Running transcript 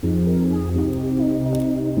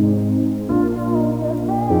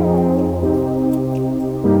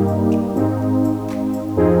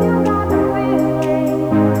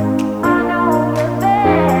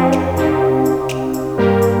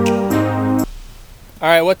All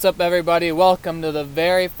right, what's up, everybody? Welcome to the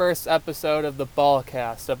very first episode of the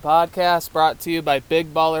Ballcast, a podcast brought to you by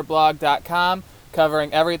BigBallerBlog.com,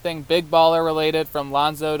 covering everything Big Baller related from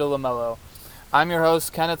Lonzo to LaMelo. I'm your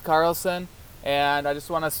host, Kenneth Carlson, and I just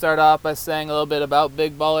want to start off by saying a little bit about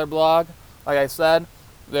Big Baller Blog. Like I said,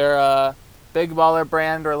 they're a Big Baller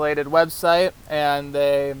brand related website, and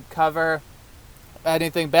they cover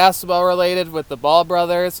anything basketball related with the Ball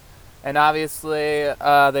brothers. And obviously,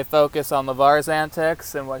 they focus on LeVar's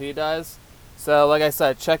antics and what he does. So, like I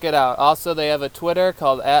said, check it out. Also, they have a Twitter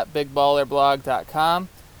called @BigBallerBlog.com.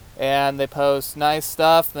 And they post nice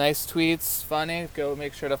stuff, nice tweets, funny. Go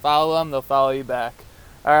make sure to follow them. They'll follow you back.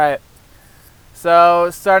 All right. So,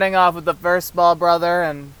 starting off with the first Ball brother,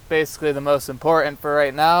 and basically the most important for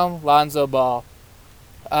right now, Lonzo Ball.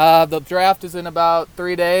 The draft is in about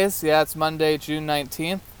 3 days. Yeah, it's Monday, June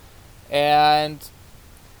 19th. And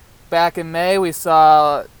back in May, we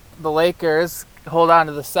saw the Lakers hold on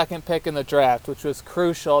to the second pick in the draft, which was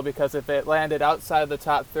crucial because if it landed outside the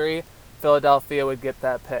top three, Philadelphia would get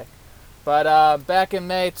that pick. But back in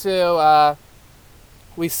May, too,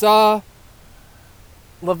 we saw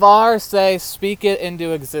LeVar say, "Speak it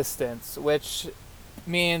into existence," which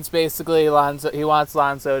means basically he wants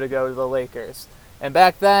Lonzo to go to the Lakers. And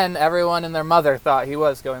back then, everyone and their mother thought he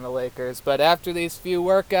was going to the Lakers. But after these few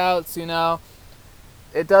workouts,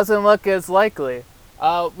 it doesn't look as likely.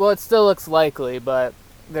 Well, it still looks likely, but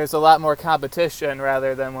there's a lot more competition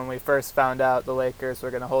rather than when we first found out the Lakers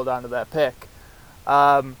were going to hold on to that pick.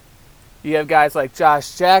 You have guys like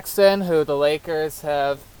Josh Jackson, who the Lakers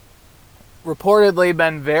have reportedly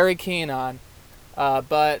been very keen on.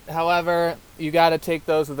 But, however, you got to take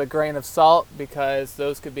those with a grain of salt because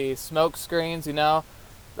those could be smoke screens,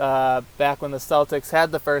 back when the Celtics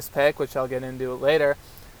had the first pick, which I'll get into later.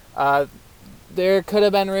 There could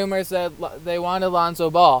have been rumors that they wanted Lonzo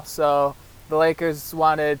Ball, so the Lakers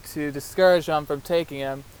wanted to discourage him from taking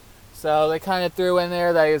him. So they kind of threw in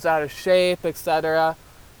there that he was out of shape, etc.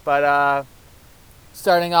 But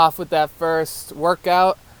starting off with that first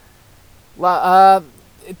workout,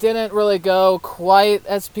 it didn't really go quite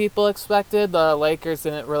as people expected. The Lakers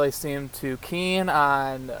didn't really seem too keen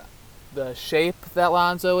on the shape that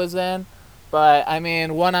Lonzo was in. But,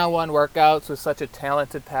 one-on-one workouts with such a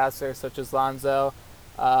talented passer such as Lonzo,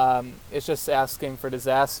 it's just asking for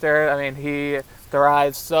disaster. He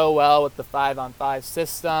thrives so well with the 5-on-5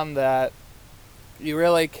 system that you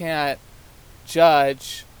really can't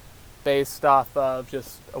judge based off of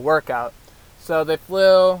just a workout. So they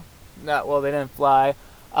they didn't fly.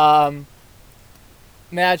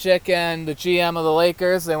 Magic and the GM of the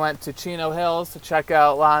Lakers, they went to Chino Hills to check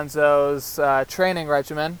out Lonzo's training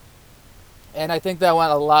regimen. And I think that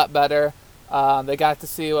went a lot better. They got to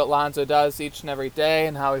see what Lonzo does each and every day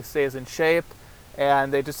and how he stays in shape.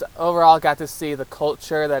 And they just overall got to see the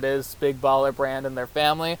culture that is Big Baller Brand and their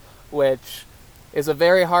family, which is a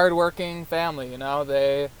very hard-working family.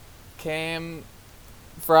 They came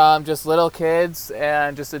from just little kids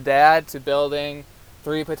and just a dad to building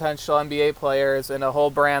 3 potential NBA players and a whole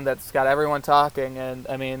brand that's got everyone talking. And,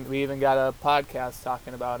 we even got a podcast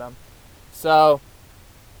talking about them. So,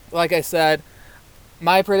 like I said,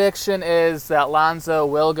 my prediction is that Lonzo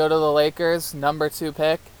will go to the Lakers, number 2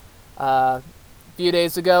 pick. A few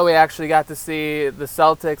days ago, we actually got to see the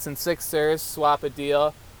Celtics and Sixers swap a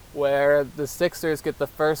deal where the Sixers get the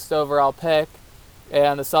first overall pick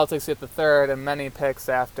and the Celtics get the third and many picks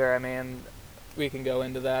after. We can go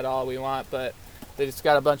into that all we want, but they just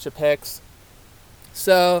got a bunch of picks.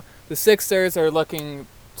 So the Sixers are looking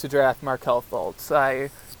to draft Markelle Fultz. I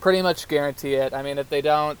pretty much guarantee it. If they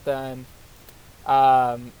don't, then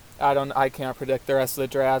I can't predict the rest of the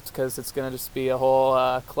draft because it's going to just be a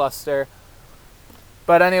whole cluster.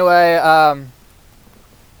 But anyway,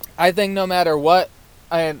 I think no matter what,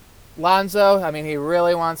 Lonzo, he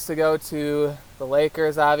really wants to go to the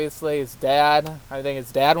Lakers, obviously. His dad, I think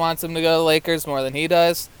his dad wants him to go to the Lakers more than he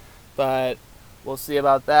does, but we'll see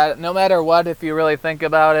about that. No matter what, if you really think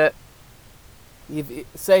about it,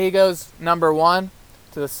 say he goes number 1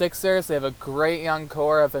 to the Sixers. They have a great young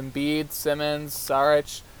core of Embiid, Simmons,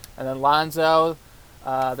 Saric, and then Lonzo.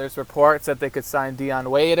 There's reports that they could sign Dion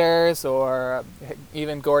Waiters or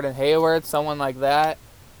even Gordon Hayward, someone like that.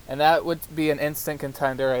 And that would be an instant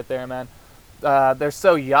contender right there, man. They're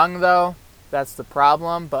so young, though. That's the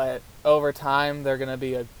problem. But over time, they're going to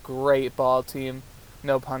be a great ball team,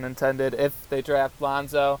 no pun intended, if they draft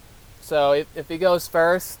Lonzo. So if he goes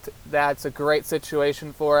first, that's a great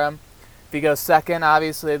situation for him. If he goes second,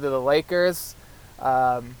 obviously, to the Lakers,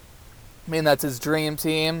 that's his dream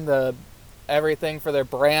team. Everything for their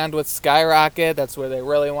brand would skyrocket. That's where they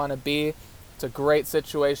really want to be. It's a great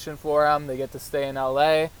situation for them. They get to stay in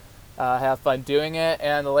LA, have fun doing it,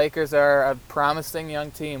 and the Lakers are a promising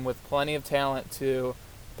young team with plenty of talent to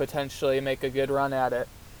potentially make a good run at it.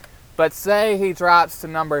 But say he drops to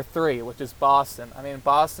number 3, which is Boston. I mean,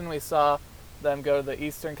 Boston, we saw them go to the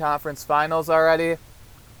Eastern Conference Finals already.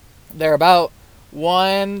 They're about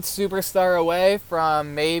one superstar away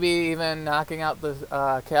from maybe even knocking out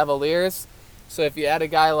the Cavaliers. So if you add a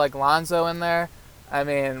guy like Lonzo in there, I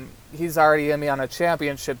mean, he's already going to be on a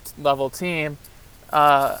championship level team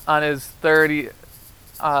on his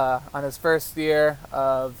first year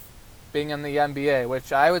of being in the NBA,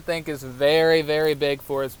 which I would think is very, very big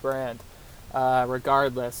for his brand.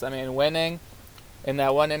 Regardless, I mean, winning. In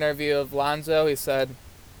that one interview of Lonzo, he said,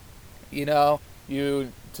 to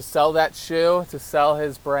sell that shoe, to sell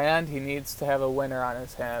his brand, he needs to have a winner on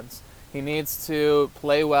his hands. He needs to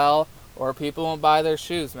play well, or people won't buy their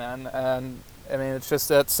shoes, man. And I mean, it's just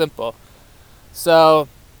that simple. So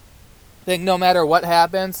I think no matter what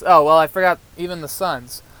happens, I forgot even the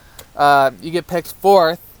Suns. You get picked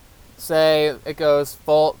 4th, say it goes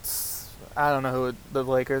Fultz, I don't know who the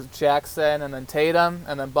Lakers, Jackson, and then Tatum,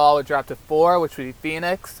 and then Ball would drop to 4, which would be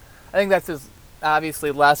Phoenix. I think that's his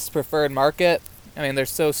obviously less preferred market. I mean, they're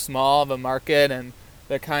so small of a market, and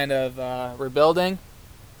they're kind of rebuilding.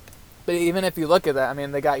 But even if you look at that, I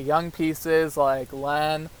mean, they got young pieces like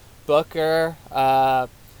Len, Booker.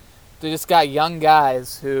 They just got young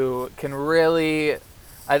guys who can really,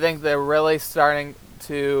 I think they're really starting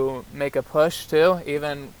to make a push too,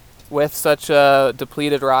 even with such a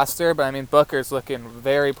depleted roster. But I mean, Booker's looking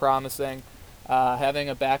very promising. Having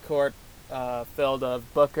a backcourt filled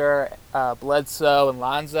of Booker, Bledsoe, and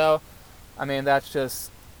Lonzo, I mean, that's just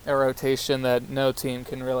a rotation that no team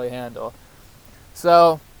can really handle.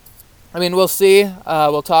 So, I mean, we'll see.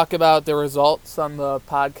 We'll talk about the results on the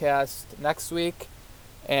podcast next week,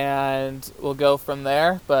 and we'll go from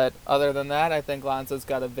there. But other than that, I think Lonzo's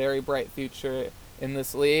got a very bright future in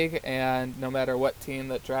this league, and no matter what team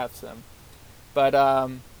that drafts him. But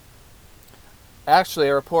actually,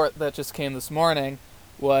 a report that just came this morning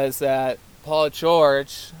was that Paul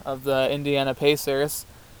George of the Indiana Pacers,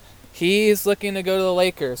 he's looking to go to the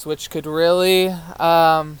Lakers, which could really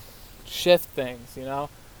shift things,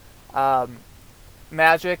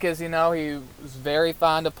 Magic, as you know, he was very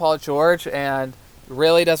fond of Paul George and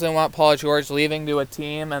really doesn't want Paul George leaving to a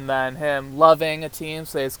team and then him loving a team,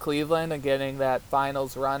 say it's Cleveland, and getting that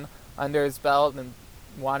finals run under his belt and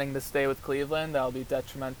wanting to stay with Cleveland. That'll be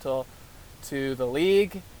detrimental to the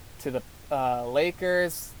league, to the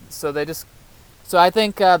Lakers. So I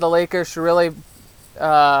think the Lakers should really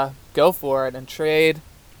go for it and trade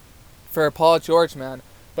for Paul George, man.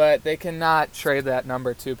 But they cannot trade that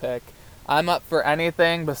number 2 pick. I'm up for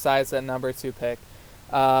anything besides that number 2 pick.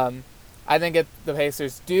 I think if the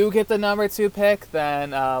Pacers do get the number 2 pick,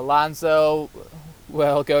 then Lonzo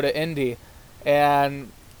will go to Indy.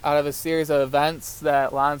 And out of a series of events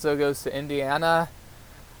that Lonzo goes to Indiana,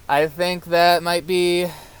 I think that might be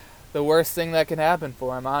the worst thing that can happen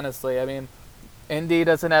for him, honestly. I mean, Indy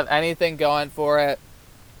doesn't have anything going for it.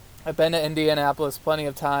 I've been to Indianapolis plenty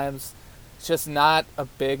of times. It's just not a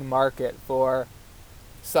big market for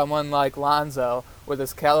someone like Lonzo with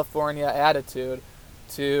his California attitude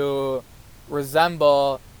to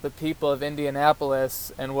resemble the people of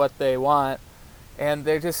Indianapolis and what they want. And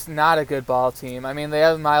they're just not a good ball team. I mean, they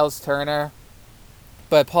have Miles Turner,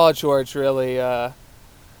 but Paul George really,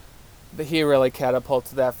 he really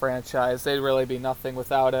catapulted that franchise. They'd really be nothing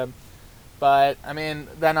without him. But, I mean,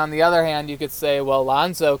 then on the other hand, you could say, well,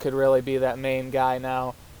 Lonzo could really be that main guy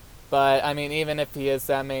now. But, I mean, even if he is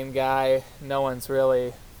that main guy, no one's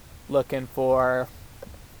really looking for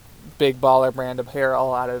big baller brand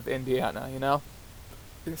apparel out of Indiana,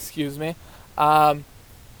 Excuse me.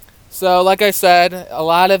 So, like I said, a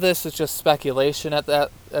lot of this is just speculation at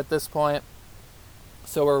this point.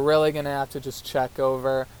 So we're really going to have to just check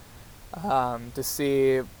over to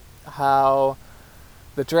see how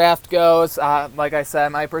the draft goes. Like I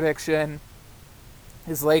said, my prediction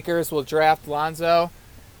is Lakers will draft Lonzo,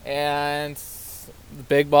 and the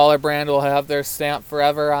big baller brand will have their stamp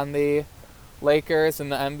forever on the Lakers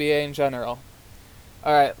and the NBA in general.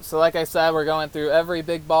 All right, so like I said, we're going through every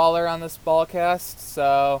big baller on this Ballcast.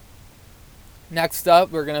 So next up,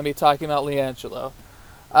 we're going to be talking about LiAngelo.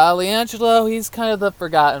 LiAngelo, he's kind of the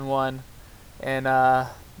forgotten one in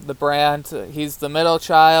the brand. He's the middle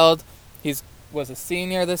child. He was a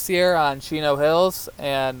senior this year on Chino Hills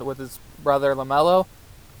and with his brother LaMelo.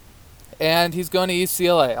 And he's going to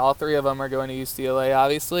UCLA. All three of them are going to UCLA,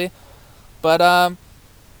 obviously. But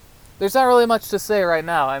there's not really much to say right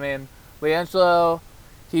now. I mean, LiAngelo,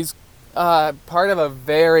 he's part of a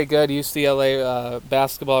very good UCLA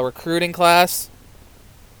basketball recruiting class.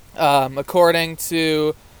 According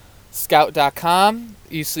to Scout.com,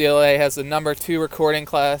 UCLA has the number 2 recruiting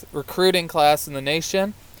class in the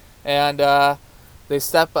nation, and they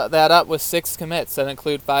step that up with 6 commits that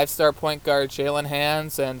include 5-star point guard Jalen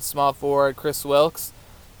Hands and small forward Chris Wilkes.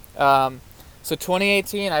 So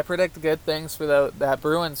 2018, I predict good things for that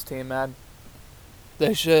Bruins team, man.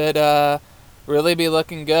 They should really be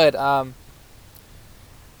looking good.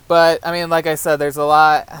 But, I mean, like I said, there's a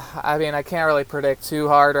lot. I mean, I can't really predict too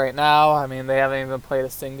hard right now. I mean, they haven't even played a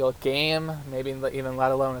single game, maybe even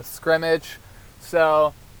let alone a scrimmage.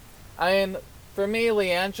 So, I mean, for me,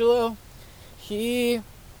 LiAngelo,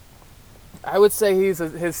 I would say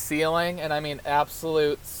his ceiling, and I mean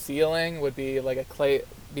absolute ceiling, would be like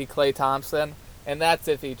Klay Thompson. And that's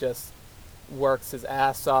if he just works his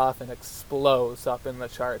ass off and explodes up in the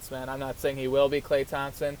charts, man. I'm not saying he will be Klay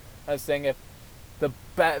Thompson. I'm saying if the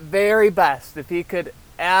very best, if he could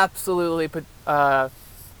absolutely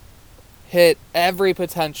hit every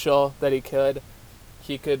potential that he could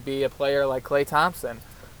be a player like Klay Thompson.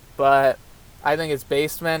 But I think his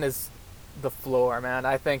basement is the floor, man.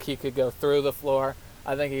 I think he could go through the floor.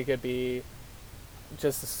 I think he could be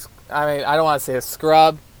I don't want to say a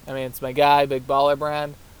scrub. I mean, it's my guy, Big Baller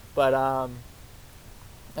Brand. But, I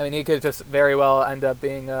mean, he could just very well end up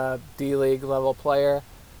being a D-League level player,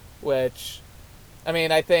 which... I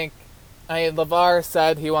mean, LeVar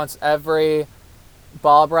said he wants every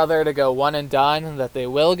Ball brother to go one and done, and that they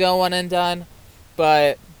will go one and done.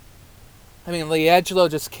 But, I mean, LiAngelo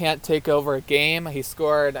just can't take over a game. He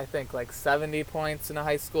scored, I think, like 70 points in a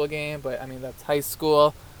high school game, but, I mean, that's high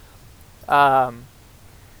school.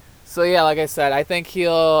 So, yeah, like I said, I think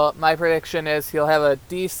my prediction is he'll have a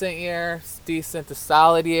decent to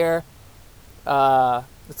solid year.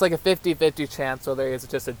 It's like a 50-50 chance whether it's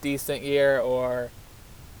just a decent year or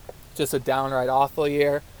just a downright awful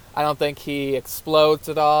year. I don't think he explodes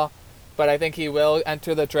at all, but I think he will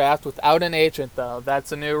enter the draft without an agent, though.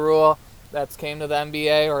 That's a new rule that's came to the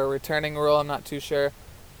NBA, or a returning rule, I'm not too sure,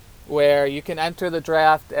 where you can enter the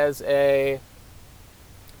draft as a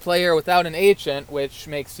player without an agent, which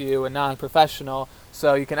makes you a non-professional.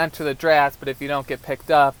 So you can enter the draft, but if you don't get picked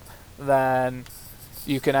up, then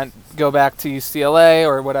you can go back to UCLA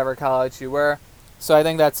or whatever college you were. So I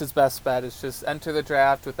think that's his best bet, is just enter the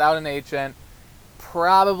draft without an agent.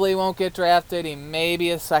 Probably won't get drafted. He may be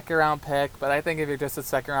a second-round pick, but I think if you're just a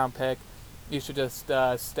second-round pick, you should just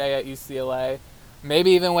stay at UCLA. Maybe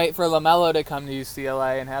even wait for LaMelo to come to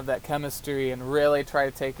UCLA and have that chemistry and really try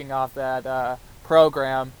taking off that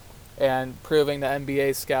program and proving to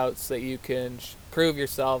NBA scouts that you can prove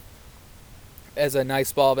yourself as a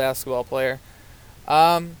nice ball basketball player.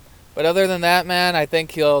 But other than that, man, I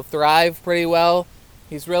think he'll thrive pretty well.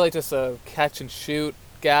 He's really just a catch-and-shoot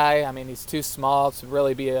guy. I mean, he's too small to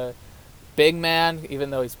really be a big man,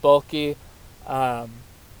 even though he's bulky. But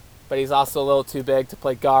he's also a little too big to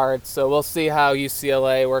play guard. So we'll see how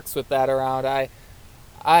UCLA works with that around. I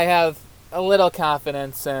have a little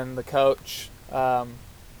confidence in the coach,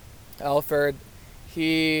 Alford.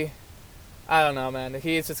 I don't know, man.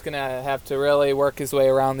 He's just going to have to really work his way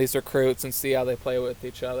around these recruits and see how they play with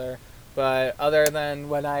each other. But other than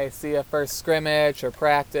when I see a first scrimmage or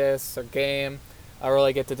practice or game, I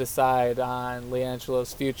really get to decide on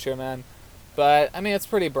LiAngelo's future, man. But, I mean, it's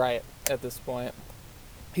pretty bright at this point.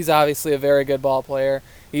 He's obviously a very good ball player.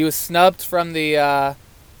 He was snubbed from the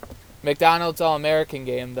McDonald's All-American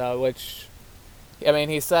game, though, which... I mean,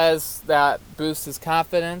 he says that boosts his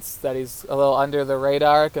confidence, that he's a little under the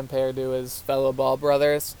radar compared to his fellow ball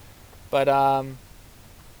brothers. But I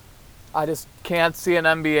just can't see an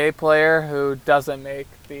NBA player who doesn't make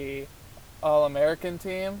the All-American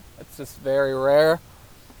team. It's just very rare.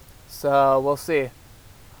 So we'll see.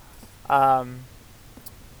 But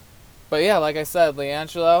yeah, like I said,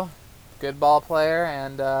 LiAngelo, good ball player,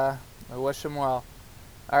 and I wish him well.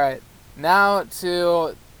 All right, now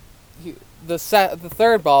to... the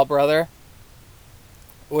third Ball brother,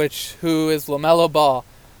 who is LaMelo Ball.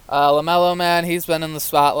 LaMelo, man, he's been in the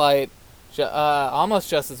spotlight almost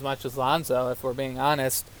just as much as Lonzo, if we're being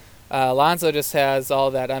honest. Lonzo just has all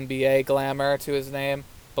that NBA glamour to his name,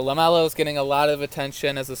 but LaMelo's getting a lot of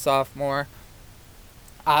attention as a sophomore.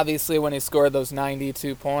 Obviously, when he scored those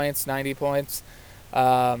 90 points,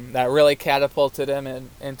 that really catapulted him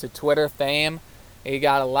into Twitter fame. He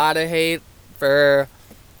got a lot of hate for...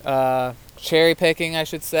 cherry picking, I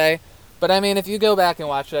should say. But I mean, if you go back and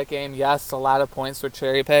watch that game, yes, a lot of points were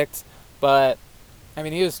cherry picked, but I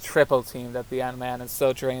mean, he was triple teamed at the end, man, and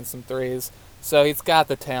still drained some threes. So he's got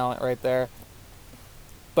the talent right there.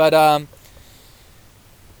 But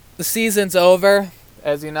the season's over.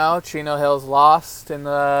 As you know, Chino Hills lost in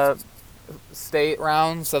the state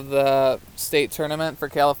rounds of the state tournament for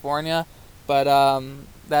California. But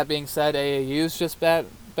that being said, AAU's just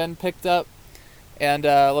been picked up. And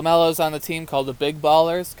LaMelo's on the team called the Big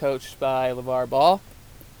Ballers, coached by LeVar Ball.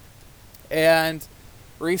 And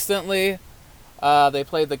recently, they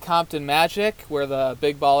played the Compton Magic, where the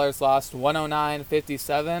Big Ballers lost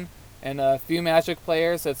 109-57. And a few Magic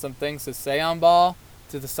players had some things to say on Ball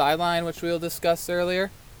to the sideline, which we'll discuss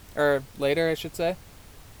later, I should say.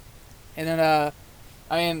 And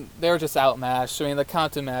then, they were just outmatched. The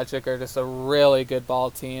Compton Magic are just a really good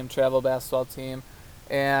ball team, travel basketball team.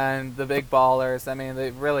 And the Big Ballers,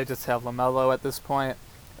 they really just have LaMelo at this point.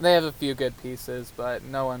 They have a few good pieces, but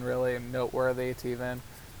no one really noteworthy to even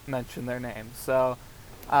mention their names. So,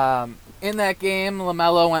 in that game,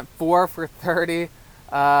 LaMelo went 4 for 30.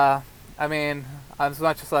 As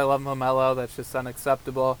much as I love LaMelo, that's just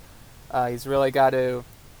unacceptable. He's really got to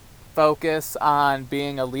focus on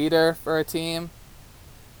being a leader for a team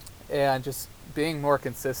and just being more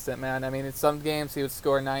consistent, man. In some games he would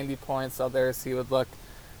score 90 points, others he would look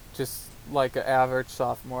just like an average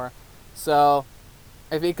sophomore. So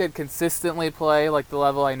if he could consistently play like the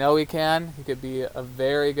level I know he can, he could be a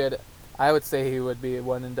very good, I would say he would be a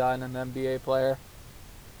one and done an NBA player.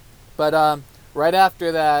 But right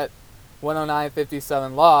after that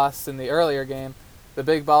 109-57 loss in the earlier game, the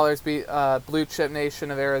Big Ballers beat Blue Chip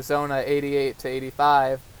Nation of Arizona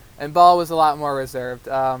 88-85, and Ball was a lot more reserved.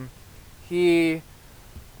 He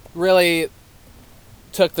really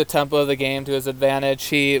took the tempo of the game to his advantage.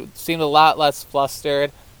 He seemed a lot less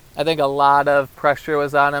flustered. I think a lot of pressure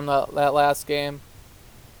was on him that last game.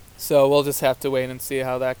 So we'll just have to wait and see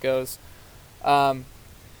how that goes. In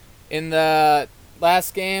the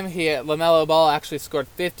last game, LaMelo Ball actually scored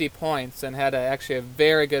 50 points and had actually a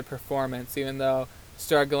very good performance, even though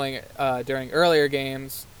struggling during earlier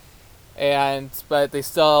games. But they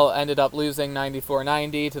still ended up losing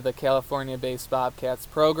 94-90 to the California-based Bobcats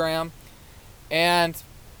program. And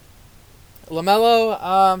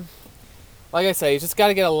LaMelo, like I said, you just got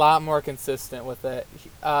to get a lot more consistent with it.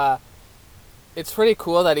 It's pretty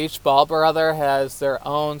cool that each Ball brother has their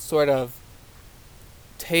own sort of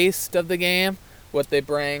taste of the game. What they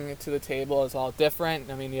bring to the table is all different.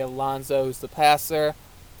 You have Lonzo, who's the passer.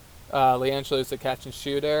 LiAngelo, who's the catch and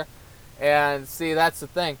shooter. And see, that's the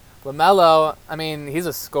thing. LaMelo, he's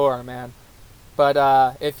a scorer, man.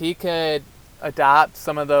 But if he could adopt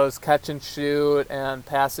some of those catch and shoot and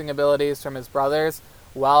passing abilities from his brothers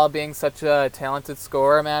while being such a talented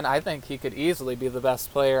scorer, man, I think he could easily be the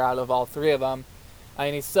best player out of all three of them.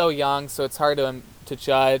 He's so young, so it's hard to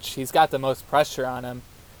judge. He's got the most pressure on him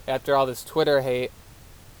after all this Twitter hate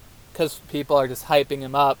because people are just hyping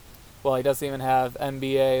him up. Well, he doesn't even have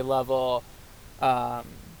NBA level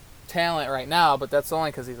talent right now, but that's only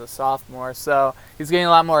because he's a sophomore. So he's getting a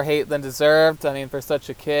lot more hate than deserved. For such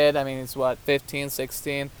a kid, he's 15,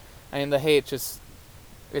 16. The hate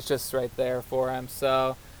it's just right there for him.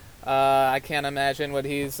 So I can't imagine what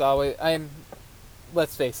he's always.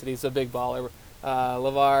 Let's face it, he's a big baller.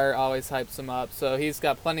 LeVar always hypes him up, so he's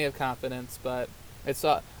got plenty of confidence. But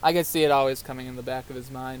I can see it always coming in the back of his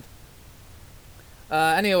mind.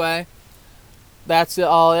 Anyway, that's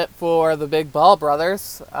it for the Big Ball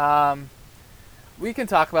brothers. We can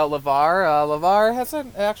talk about LeVar. LeVar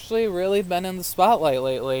hasn't actually really been in the spotlight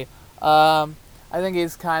lately. I think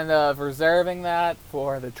he's kind of reserving that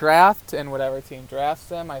for the draft, and whatever team drafts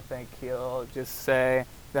him, I think he'll just say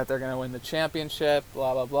that they're going to win the championship,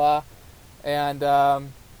 blah, blah, blah. And, but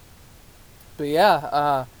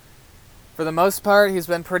yeah, for the most part, he's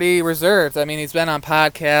been pretty reserved. He's been on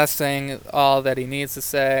podcasts saying all that he needs to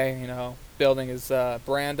say, building his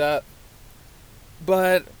brand up.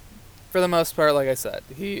 But for the most part, like I said,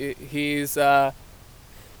 he's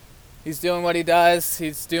doing what he does.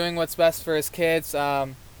 He's doing what's best for his kids.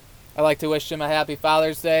 I like to wish him a happy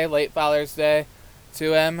Father's Day, late Father's Day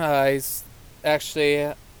to him. He's actually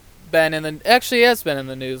has been in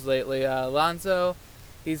the news lately. Lonzo,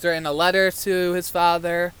 he's written a letter to his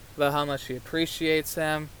father about how much he appreciates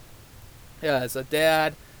him as a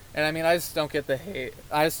dad. And I just don't get the hate.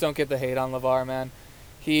 I just don't get the hate on LeVar, man.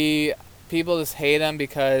 People just hate him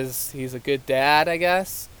because he's a good dad, I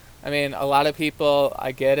guess. A lot of people,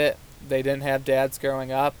 I get it. They didn't have dads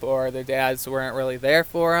growing up, or their dads weren't really there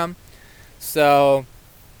for them. So,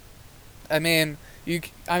 I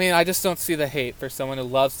just don't see the hate for someone who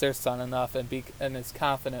loves their son enough and is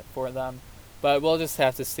confident for them. But we'll just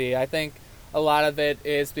have to see. I think a lot of it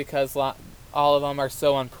is because all of them are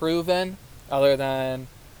so unproven, other than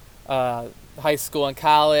high school and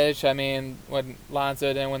college. I mean, when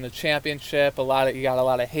Lonzo didn't win the championship, you got a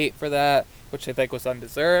lot of hate for that, which I think was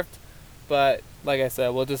undeserved. But like I said,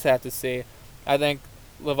 we'll just have to see. I think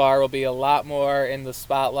LeVar will be a lot more in the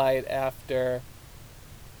spotlight after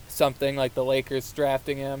something like the Lakers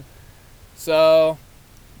drafting him. So,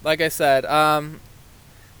 like I said,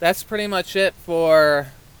 that's pretty much it for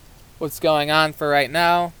what's going on for right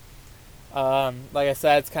now. Like I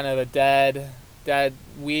said, it's kind of a dead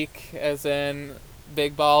week as in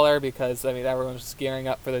Big Baller, because I mean everyone's just gearing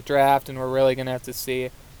up for the draft, and we're really gonna have to see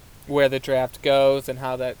where the draft goes and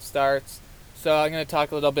how that starts. So I'm gonna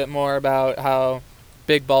talk a little bit more about how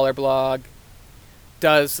Big Baller Blog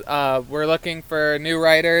does. We're looking for new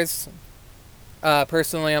writers.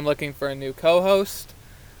 Personally, I'm looking for a new co-host.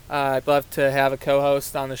 I'd love to have a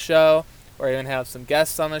co-host on the show, or even have some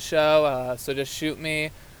guests on the show. So just shoot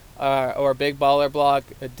me or Big Baller Blog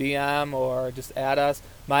a DM, or just add us.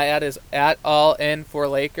 My ad is at all in for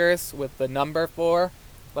Lakers with the number 4.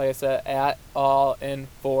 Like I said, at all in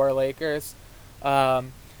for Lakers.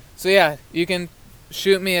 So yeah, you can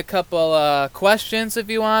shoot me a couple questions if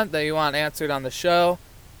you want, that you want answered on the show.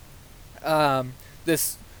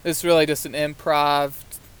 This is really just an improv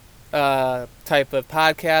type of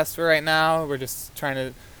podcast for right now. We're just trying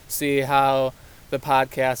to see how the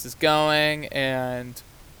podcast is going and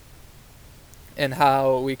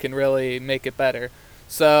how we can really make it better.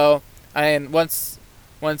 So, once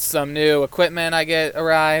some new equipment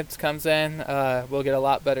comes in, we'll get a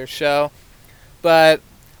lot better show. But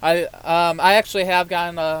I actually have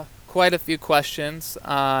gotten quite a few questions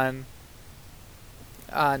on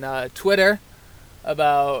Twitter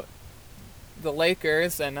about the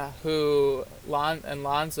Lakers and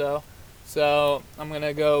Lonzo. So I'm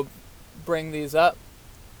gonna go bring these up.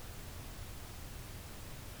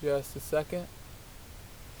 Just a second.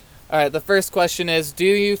 All right, the first question is, do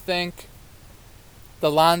you think the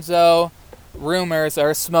Lonzo rumors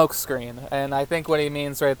are a smokescreen? And I think what he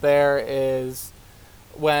means right there is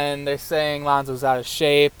when they're saying Lonzo's out of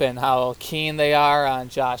shape and how keen they are on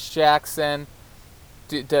Josh Jackson,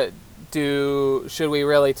 should we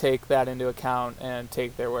really take that into account and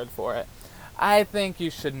take their word for it? I think you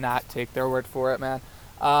should not take their word for it, man.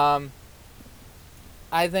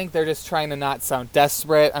 I think they're just trying to not sound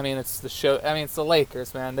desperate. I mean, it's the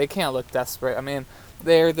Lakers, man. They can't look desperate. I mean,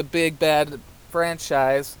 they're the big bad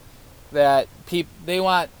franchise that they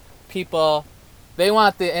want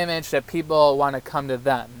the image that people want to come to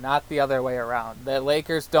them, not the other way around. The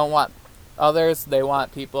Lakers don't want others. They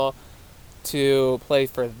want people to play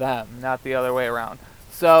for them, not the other way around.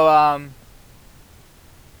 So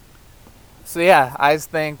yeah, I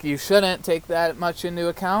think you shouldn't take that much into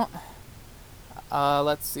account.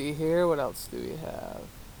 Let's see here. What else do we have?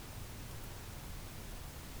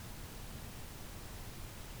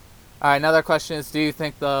 All right, another question is, do you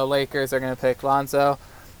think the Lakers are going to pick Lonzo?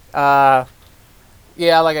 Yeah,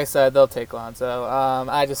 like I said, they'll take Lonzo.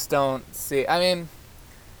 I just don't see... I mean,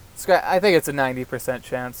 I think it's a 90%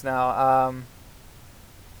 chance now.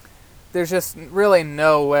 There's just really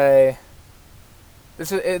no way...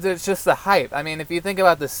 It's just the hype. I mean, if you think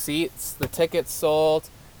about the seats, the tickets sold,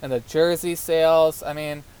 and the jersey sales, I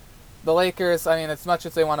mean, the Lakers, as much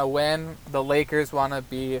as they want to win, the Lakers want to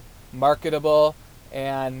be marketable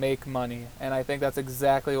and make money. And I think that's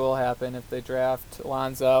exactly what will happen if they draft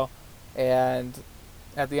Lonzo. And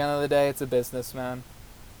at the end of the day, it's a business, man.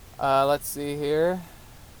 Let's see here.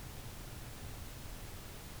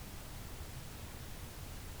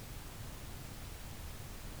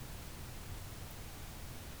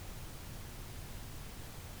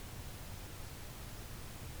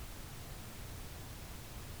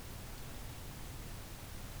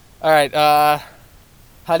 All right,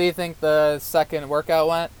 how do you think the second workout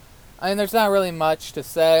went? I mean, there's not really much to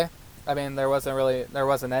say. I mean, there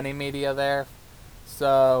wasn't any media there,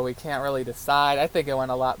 so we can't really decide. I think it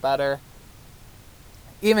went a lot better.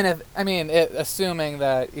 Assuming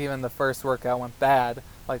that even the first workout went bad,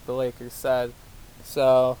 like the Lakers said.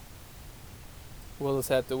 So, we'll just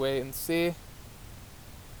have to wait and see.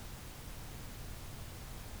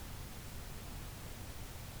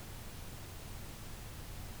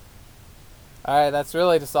 Alright, that's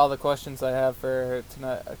really just all the questions I have for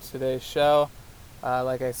today's show.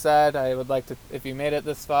 Like I said, I would like to, if you made it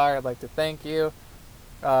this far, I'd like to thank you.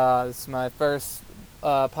 This is my first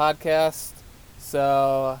podcast,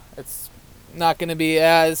 so it's not going to be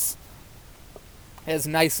as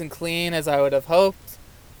nice and clean as I would have hoped,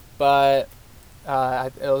 but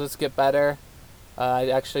it'll just get better. I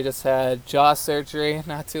actually just had jaw surgery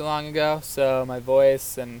not too long ago, so my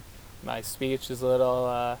voice and my speech is a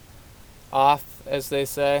little off, as they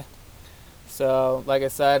say. So, like I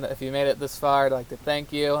said, if you made it this far, I'd like to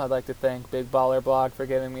thank you. I'd like to thank Big Baller Blog for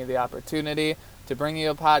giving me the opportunity to bring you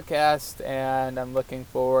a podcast, and I'm looking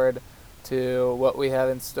forward to what we have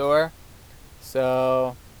in store.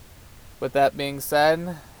 So, with that being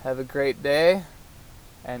said, have a great day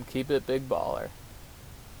and keep it Big Baller.